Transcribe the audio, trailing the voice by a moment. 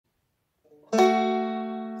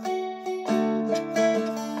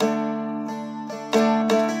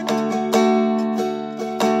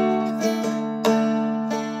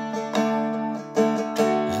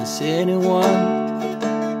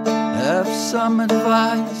some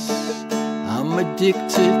advice. I'm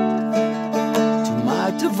addicted to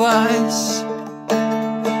my device,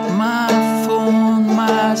 my phone,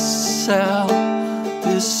 my cell,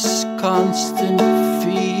 this constant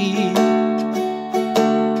feed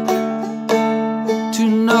to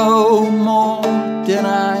know more than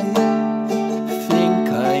I think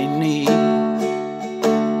I need.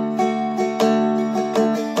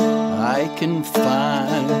 I can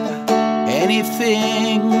find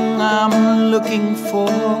anything I'm looking for,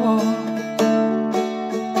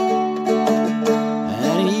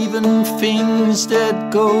 and even things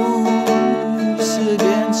that goes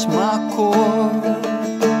against my core.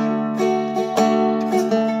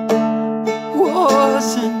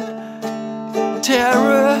 Wars and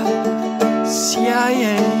terror,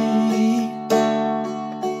 CIA.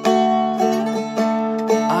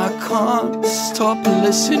 I can't stop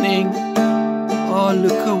listening or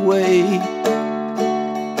look away.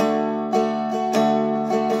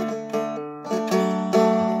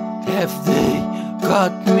 Have they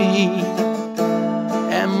got me?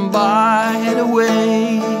 And by the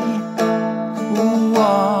way, who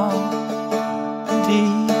are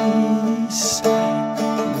these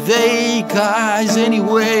they guys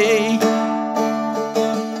anyway?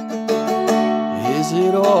 Is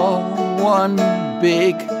it all one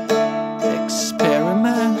big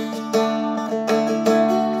experiment?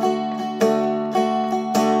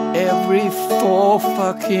 Every 4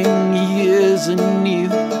 fucking years a new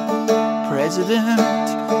president.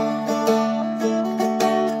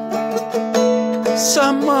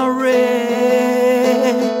 Some are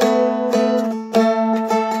red,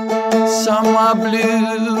 some are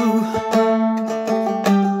blue,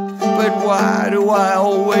 but why do I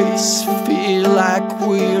always feel like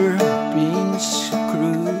we're being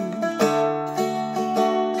screwed?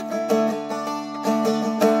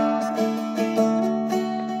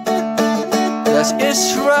 Does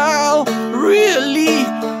Israel really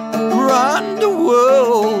run the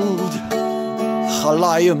world?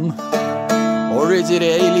 Chalayim, or is it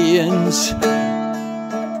aliens?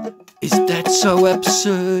 Is that so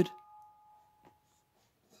absurd?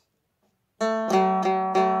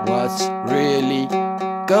 What's really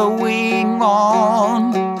going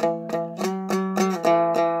on?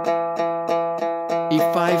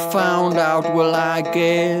 If I found out, will I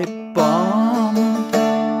get bombed?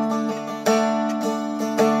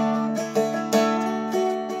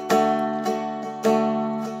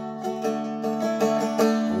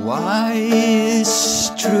 Why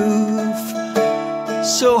is truth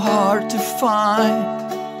so hard to find?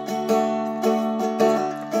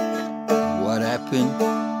 What happened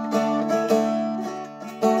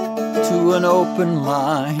to an open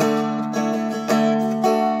mind?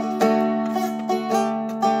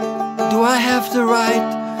 Do I have the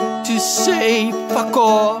right to say fuck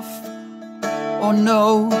off or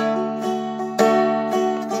no?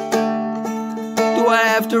 Do I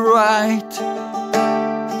have the right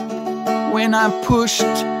when I'm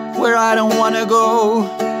pushed where I don't want to go?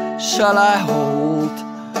 Shall I hold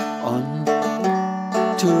on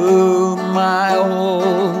to my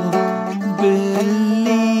old beliefs?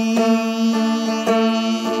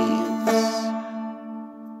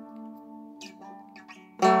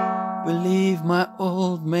 Believe my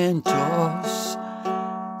old mentors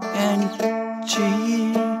and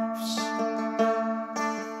chiefs.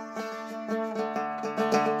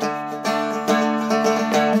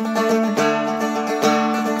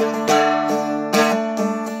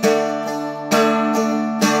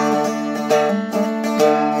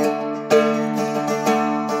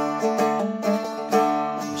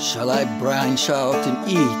 Shall I branch out and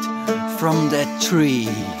eat from that tree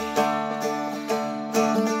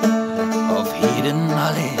of hidden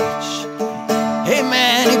knowledge? Hey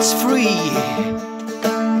man, it's free.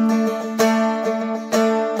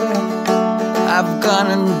 I've gone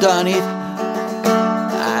and done it.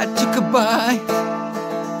 I took a bite.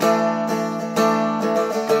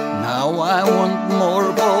 Now I want more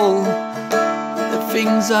of all the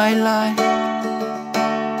things I like.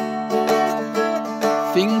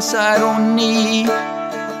 Things I don't need,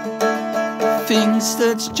 things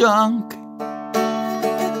that's junk,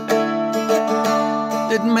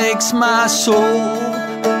 that makes my soul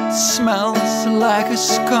smells like a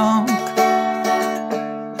skunk.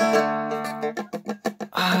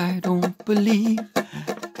 I don't believe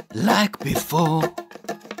like before.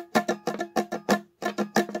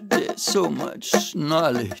 There's so much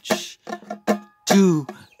knowledge to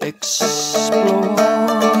explore.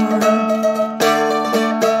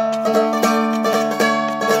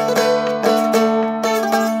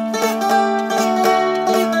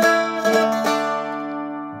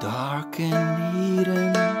 Dark and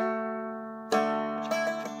hidden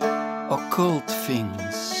occult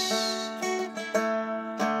things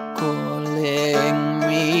calling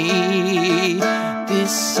me.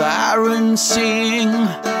 This siren sing.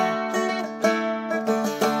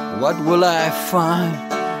 What will I find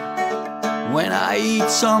when I eat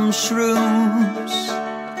some shrooms?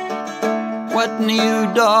 What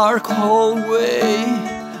new dark hallway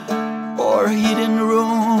or hidden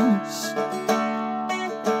rooms?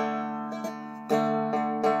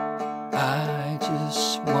 I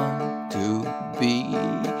just want to be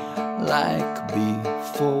like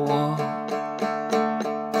before,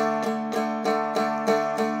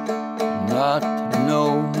 not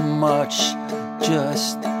know much,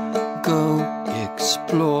 just go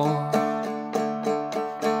explore.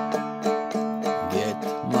 Get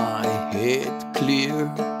my head clear,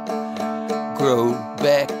 grow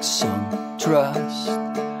back some trust,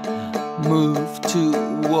 move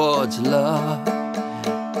towards love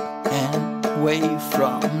and away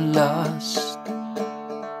from lust.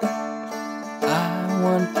 I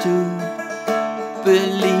want to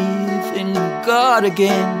believe in God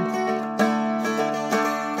again.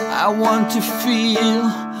 I want to feel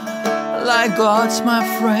like God's my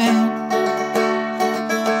friend,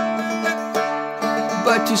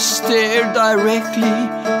 but to stare directly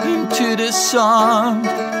into the sun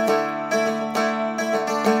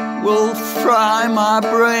will fry my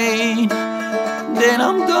brain, then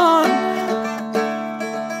I'm done.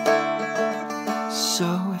 So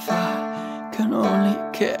if I can only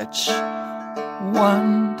catch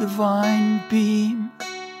one divine beam,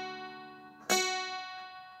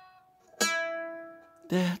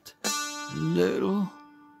 that little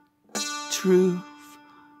truth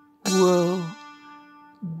will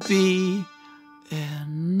be